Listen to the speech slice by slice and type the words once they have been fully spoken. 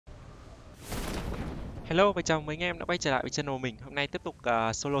Hello và chào mừng anh em đã quay trở lại với channel mình. Hôm nay tiếp tục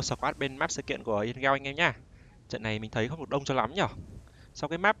solo squad bên map sự kiện của Ngáo anh em nhá. Trận này mình thấy không được đông cho lắm nhở. Sau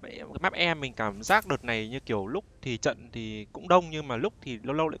cái map E mình cảm giác đợt này như kiểu lúc thì trận thì cũng đông nhưng mà lúc thì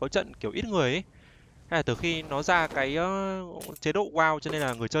lâu lâu lại có trận kiểu ít người ấy. Hay là từ khi nó ra cái chế độ wow cho nên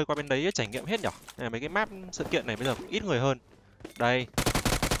là người chơi qua bên đấy trải nghiệm hết nhở. Nên là mấy cái map sự kiện này bây giờ cũng ít người hơn. Đây,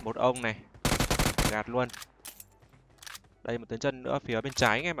 một ông này. Gạt luôn. Đây một tiếng chân nữa phía bên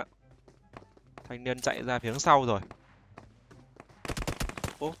trái anh em ạ. Thanh niên chạy ra phía hướng sau rồi.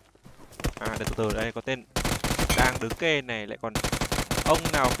 À, để từ từ, đây có tên đang đứng kê này, lại còn ông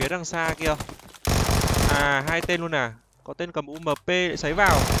nào phía đằng xa kia. À, hai tên luôn à. Có tên cầm UMP lại sấy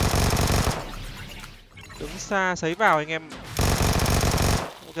vào. Đứng xa sấy vào anh em.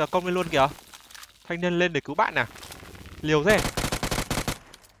 Kìa, công lên luôn kìa. Thanh niên lên để cứu bạn à. Liều thế.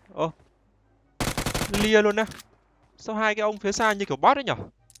 Ô, lia luôn á. Sao hai cái ông phía xa như kiểu boss đấy nhở.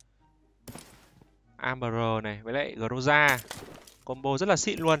 AMR này với lại Groza. Combo rất là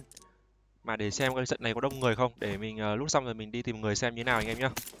xịn luôn. Mà để xem cái trận này có đông người không, để mình lúc xong rồi mình đi tìm người xem như thế nào anh em nhá.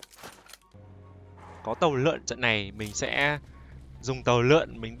 Có tàu lượn trận này mình sẽ dùng tàu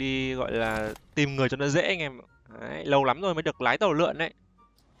lượn mình đi gọi là tìm người cho nó dễ anh em. Đấy, lâu lắm rồi mới được lái tàu lượn đấy.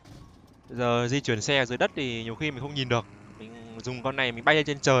 Giờ di chuyển xe dưới đất thì nhiều khi mình không nhìn được. Mình dùng con này mình bay lên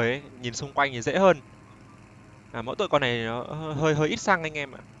trên trời ấy, nhìn xung quanh thì dễ hơn. Mỗi tội con này nó hơi ít xăng anh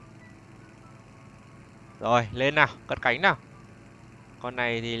em ạ. Rồi, lên nào, cất cánh nào. Con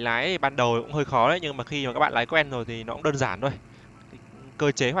này thì lái ban đầu cũng hơi khó đấy, nhưng mà khi mà các bạn lái quen rồi thì nó cũng đơn giản thôi.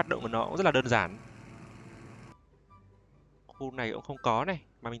 Cơ chế hoạt động của nó cũng rất là đơn giản. Khu này cũng không có này,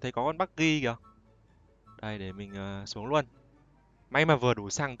 mà mình thấy có con buggy kìa. Đây, để mình xuống luôn. May mà vừa đủ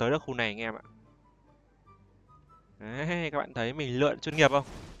xăng tới được khu này anh em ạ. Đấy, các bạn thấy mình lượn chuyên nghiệp không?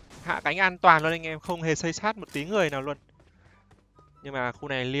 Hạ cánh an toàn luôn anh em, không hề xây sát một tí người nào luôn. Nhưng mà khu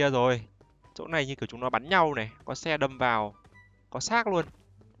này lia rồi. Chỗ này như kiểu chúng nó bắn nhau này, có xe đâm vào, có xác luôn.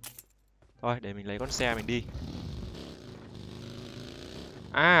 Thôi, để mình lấy con xe mình đi.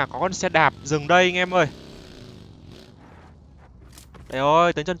 À, có con xe đạp dừng đây anh em ơi. Đây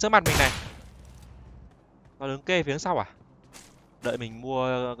ơi, tới chân trước mặt mình này. Nó đứng kê phía sau à? Đợi mình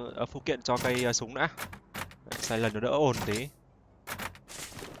mua phụ kiện cho cây súng đã. Xài lần nó đỡ ồn tí.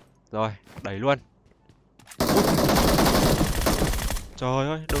 Rồi, đẩy luôn. Trời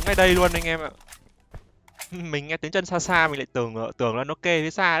ơi, đứng ngay đây luôn anh em ạ. Mình nghe tiếng chân xa xa mình lại tưởng là nó kê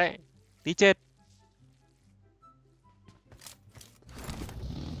phía xa đấy. Tí chết.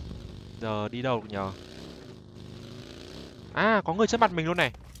 Giờ đi đâu được nhờ? À, có người trước mặt mình luôn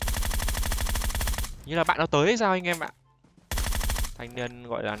này. Như là bạn nó tới hay sao anh em ạ. Thanh niên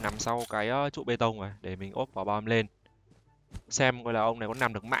gọi là nằm sau cái trụ bê tông rồi, để mình ốp quả bom lên. Xem coi là ông này có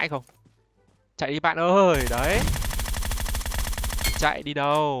nằm được mãi không. Chạy đi bạn ơi, đấy. Chạy đi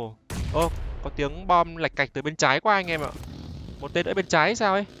đâu? Ô, có tiếng bom lạch cạch từ bên trái qua anh em ạ. Một tên nữa bên trái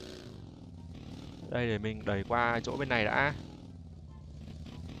sao ấy? Đây, để mình đẩy qua chỗ bên này đã.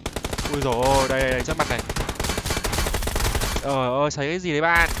 Ui dồi ôi, đây trước mặt này. Trời ơi, sấy cái gì đấy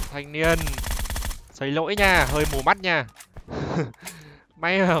bạn? Thanh niên. Sấy lỗi nha, hơi mù mắt nha.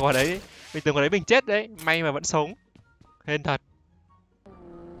 May mà vào đấy, mình tưởng vào đấy mình chết đấy, may mà vẫn sống. Hên thật.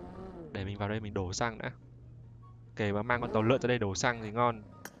 Để mình vào đây mình đổ xăng đã. Kể mà mang con tàu lượn ra đây đổ xăng thì ngon.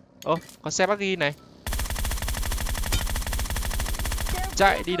 Ô, con xe buggy này.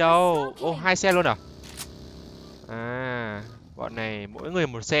 Chạy đi đâu? Ô, hai xe luôn à? À, bọn này mỗi người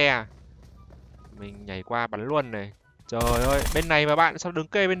một xe. Mình nhảy qua bắn luôn này. Trời ơi, bên này mà bạn sao đứng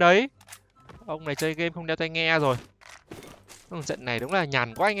kê bên đấy? Ông này chơi game không đeo tai nghe rồi. Trận này đúng là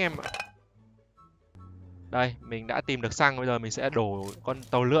nhàn quá anh em ạ. Đây, mình đã tìm được xăng, bây giờ mình sẽ đổ con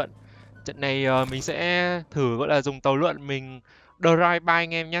tàu lượn. Trận này mình sẽ thử gọi là dùng tàu lượn mình drive by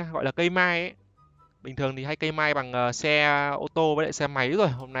anh em nhá, gọi là cây mai ấy. Bình thường thì hay cây mai bằng xe ô tô với lại xe máy rồi.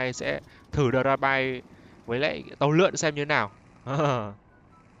 Hôm nay sẽ thử drive by với lại tàu lượn xem như thế nào.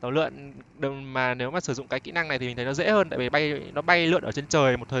 Tàu lượn mà nếu mà sử dụng cái kỹ năng này thì mình thấy nó dễ hơn, tại vì nó bay lượn ở trên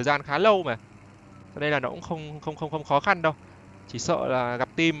trời một thời gian khá lâu mà. Cho nên là nó cũng không khó khăn đâu. Chỉ sợ là gặp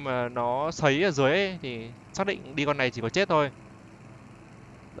team mà nó sấy ở dưới ấy, thì xác định đi con này chỉ có chết thôi.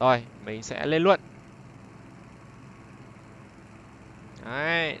 Rồi, mình sẽ lên luôn.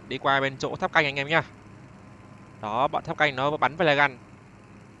 Đấy, đi qua bên chỗ tháp canh anh em nhá. Đó, bọn tháp canh nó bắn về gun.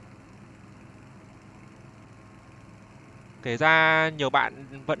 Kể ra nhiều bạn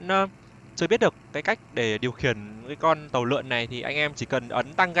vẫn chưa biết được cái cách để điều khiển cái con tàu lượn này, thì anh em chỉ cần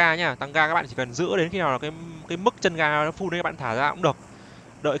ấn tăng ga nhá. Tăng ga các bạn chỉ cần giữ đến khi nào là cái mức chân ga nó full đấy các bạn thả ra cũng được.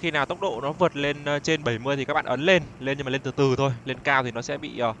 Đợi khi nào tốc độ nó vượt lên trên 70 thì các bạn ấn lên, nhưng mà lên từ từ thôi. Lên cao thì nó sẽ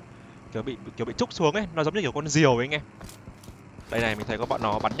bị kiểu bị trúc xuống ấy, nó giống như kiểu con diều ấy anh em. Đây này, mình thấy có bọn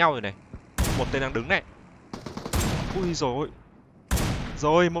nó bắn nhau rồi này. Một tên đang đứng này. Ui rồi.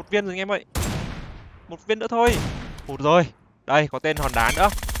 Rồi, một viên rồi anh em ơi. Một viên nữa thôi. Hụt rồi. Đây, có tên hòn đá nữa.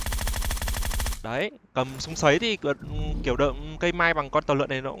 Đấy, cầm súng sấy thì kiểu đợm cây mai bằng con tàu lượn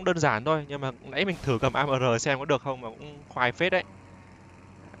này nó cũng đơn giản thôi. Nhưng mà nãy mình thử cầm AMR xem có được không mà cũng khoai phết đấy.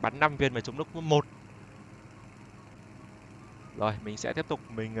 Bắn 5 viên mà trúng được một. Rồi, mình sẽ tiếp tục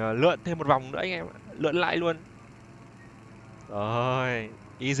mình lượn thêm một vòng nữa anh em. Lượn lại luôn. Rồi,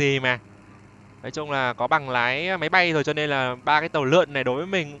 easy mà. Nói chung là có bằng lái máy bay rồi cho nên là ba cái tàu lượn này đối với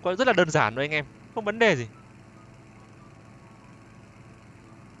mình cũng rất là đơn giản thôi anh em. Không vấn đề gì.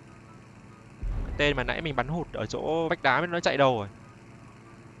 Cái tên mà nãy mình bắn hụt ở chỗ vách đá nó chạy đâu rồi?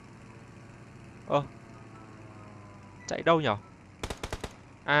 Ơ. Chạy đâu nhở?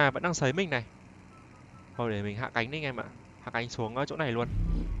 À, vẫn đang sấy mình này. Thôi để mình hạ cánh đi anh em ạ. Hạ cánh xuống chỗ này luôn.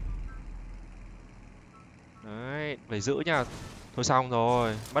 Đấy, phải giữ nha. Thôi xong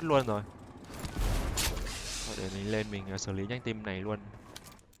rồi, mất luôn rồi. Thôi để mình lên mình xử lý nhanh team này luôn.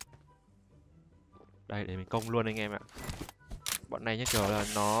 Đây, để mình công luôn anh em ạ. Bọn này như kiểu là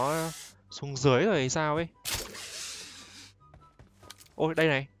nó xuống dưới rồi hay sao ấy. Ôi, đây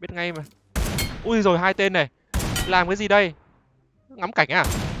này, biết ngay mà. Ui rồi, hai tên này. Làm cái gì đây? Ngắm cảnh à?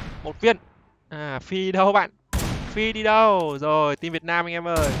 Một viên. À, phi đâu bạn? Phi đi đâu? Rồi, team Việt Nam anh em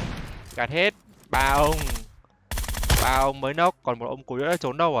ơi. Gạt hết. Ba ông mới nốc, còn một ông cuối đã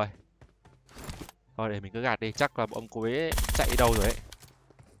trốn đâu rồi? Thôi để mình cứ gạt đi, chắc là ông cuối chạy đi đâu rồi ấy.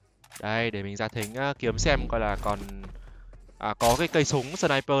 Đây, để mình ra Thính kiếm xem coi là còn có cái cây súng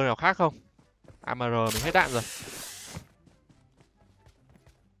sniper nào khác không. AMR mình hết đạn rồi.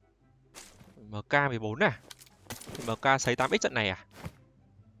 MK14 à? MK sấy 8x trận này à?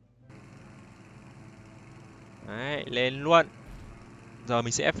 Đấy, lên luôn. Giờ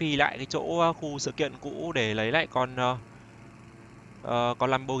mình sẽ phi lại cái chỗ khu sự kiện cũ để lấy lại con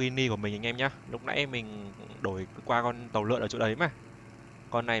Lamborghini của mình anh em nhá. Lúc nãy mình đổi qua con tàu lượn ở chỗ đấy mà.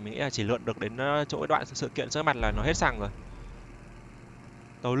 Con này mình nghĩ là chỉ lượn được đến chỗ đoạn sự kiện trước mặt là nó hết xăng rồi.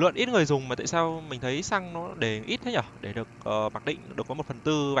 Tàu lượn ít người dùng mà tại sao mình thấy xăng nó để ít thế nhở? Để được mặc định được có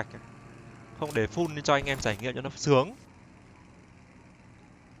 1/4 vạch. Không để full cho anh em trải nghiệm cho nó sướng.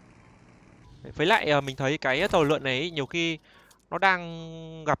 Với lại mình thấy cái tàu lượn này nhiều khi nó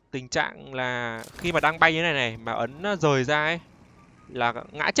đang gặp tình trạng là khi mà đang bay như này này mà ấn rời ra ấy là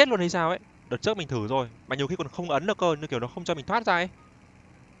ngã chết luôn hay sao ấy. Đợt trước mình thử rồi mà nhiều khi còn không ấn được cơ, như kiểu nó không cho mình thoát ra ấy.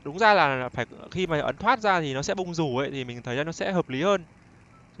 Đúng ra là phải khi mà ấn thoát ra thì nó sẽ bung rủ ấy thì mình thấy nó sẽ hợp lý hơn.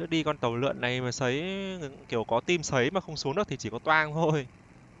 Chứ đi con tàu lượn này mà sấy kiểu có team sấy mà không xuống được thì chỉ có toang thôi.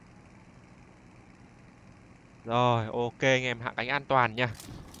 Rồi, ok anh em, hạ cánh an toàn nha.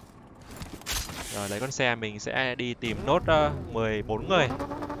 Rồi lấy con xe mình sẽ đi tìm nốt 14 người.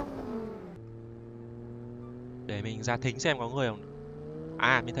 Để mình ra Thính xem có người không.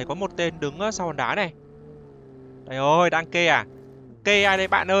 À, mình thấy có một tên đứng sau hòn đá này. Đây ơi, đang kê à? Kê ai đây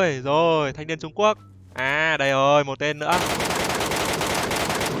bạn ơi? Rồi, thanh niên Trung Quốc. À, đây rồi, một tên nữa.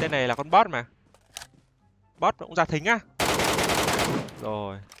 Tên này là con bot mà. Bot cũng ra Thính á.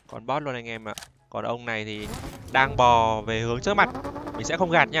 Rồi, con bot luôn anh em ạ. Còn ông này thì đang bò về hướng trước mặt. Mình sẽ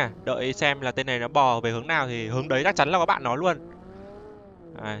không gạt nha. Đợi xem là tên này nó bò về hướng nào thì hướng đấy chắc chắn là có bạn nó luôn.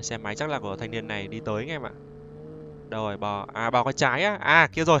 Xe máy chắc là của thanh niên này đi tới anh em ạ. Đâu rồi, bò. À, bò cái trái á. À,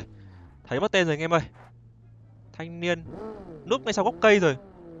 kia rồi. Thấy một tên rồi anh em ơi. Thanh niên núp ngay sau gốc cây rồi.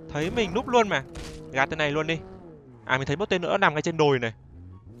 Thấy mình núp luôn mà. Gạt tên này luôn đi. À, mình thấy một tên nữa nằm ngay trên đồi này.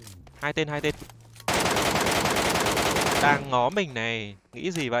 Hai tên. Đang ngó mình này.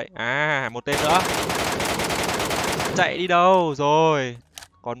 Nghĩ gì vậy? À, một tên nữa. Chạy đi đâu rồi?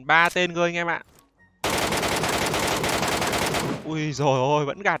 Còn 3 tên cơ anh em ạ. Ui rồi ôi,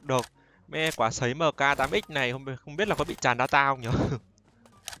 vẫn gạt được. Mẹ quả sấy MK8X này không biết là có bị tràn data không nhỉ?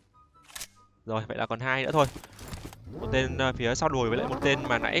 Rồi, vậy là còn 2 nữa thôi. Một tên phía sau đùi với lại một tên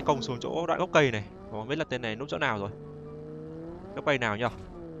mà nãy công xuống chỗ đoạn gốc cây này. Không biết là tên này núp chỗ nào rồi. Gốc cây nào nhỉ?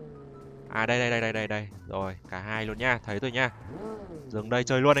 À, đây. Rồi, cả hai luôn nha, thấy rồi nha. Dừng đây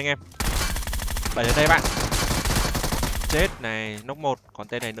chơi luôn anh em. Đẩy đến đây bạn. Chết này, nóc 1, còn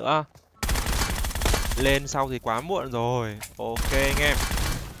tên này nữa. Lên sau thì quá muộn rồi. Ok anh em.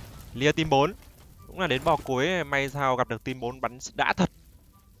 Lia team 4. Cũng là đến bò cuối, may sao gặp được team 4 bắn đã thật.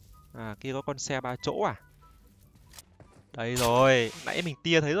 À, kia có con xe 3 chỗ à? Đây rồi, nãy mình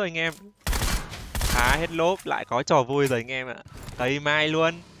tia thấy rồi anh em. Phá hết lốp, lại có trò vui rồi anh em ạ. Cây mai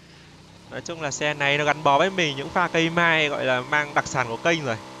luôn. Nói chung là xe này nó gắn bó với mình những pha cây mai gọi là mang đặc sản của kênh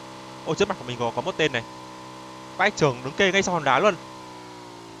rồi. Ô, trước mặt của mình có một tên này. Vãi trưởng đứng kê ngay sau hòn đá luôn.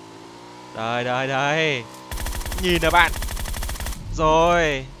 Đây. Nhìn nè bạn.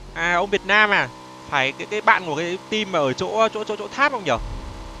 Rồi. À, ông Việt Nam à? Phải cái bạn của cái team mà ở chỗ tháp không nhở?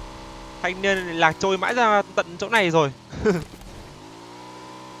 Thanh niên lạc trôi mãi ra tận chỗ này rồi.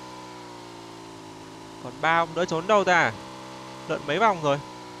 Còn 3 ông nữa trốn đâu ta? Lượn mấy vòng rồi.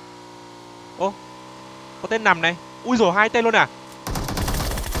 Ô, có tên nằm này. Ui rồi 2 tên luôn à?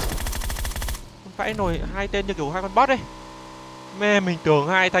 Không phải nổi 2 tên như kiểu 2 con bot đấy. Mẹ mình tưởng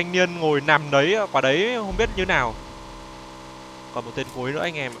 2 thanh niên ngồi nằm đấy, quả đấy không biết như nào. Còn một tên cuối nữa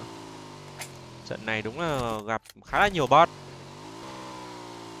anh em ạ. Trận này đúng là gặp khá là nhiều bot.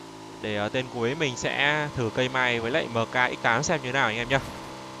 Để tên cuối mình sẽ thử cây mai với lại MK-X8 xem như thế nào anh em nhá.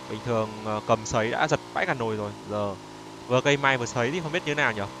 Bình thường cầm sấy đã giật vãi cả nồi rồi. Giờ vừa cây mai vừa sấy thì không biết như thế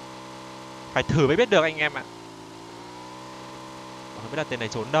nào nhở. Phải thử mới biết được anh em ạ. Không biết là tên này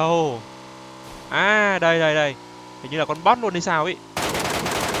trốn đâu. À đây đây đây. Hình như là con bot luôn hay sao ấy.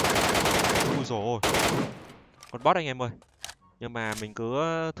 Ui dồi ôi. Con bot anh em ơi. Nhưng mà mình cứ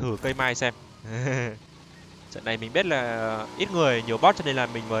thử cây mai xem. Trận này mình biết là ít người nhiều bot cho nên là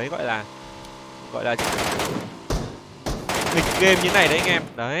mình mới gọi là nghịch game như này đấy anh em.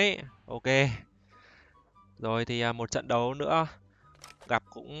 Đấy, ok. Rồi thì một trận đấu nữa gặp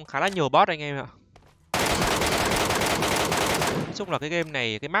cũng khá là nhiều bot anh em ạ. Nói chung là cái game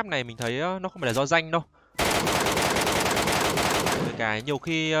này, cái map này mình thấy nó không phải là do danh đâu. Kể cả nhiều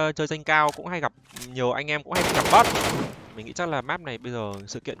khi chơi danh cao cũng hay gặp nhiều anh em cũng hay gặp bot. Mình nghĩ chắc là map này bây giờ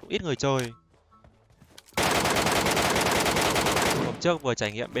sự kiện cũng ít người chơi. Hôm trước vừa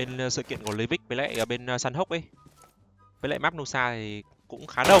trải nghiệm bên sự kiện của Levic với lại bên Săn Hốc ấy. Với lại map Nusa thì cũng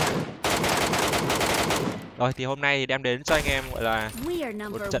khá đông. Rồi thì hôm nay đem đến cho anh em gọi là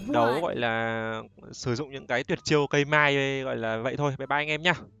một trận đấu gọi là sử dụng những cái tuyệt chiêu cây mai gọi là vậy thôi. Bye bye anh em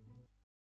nhá.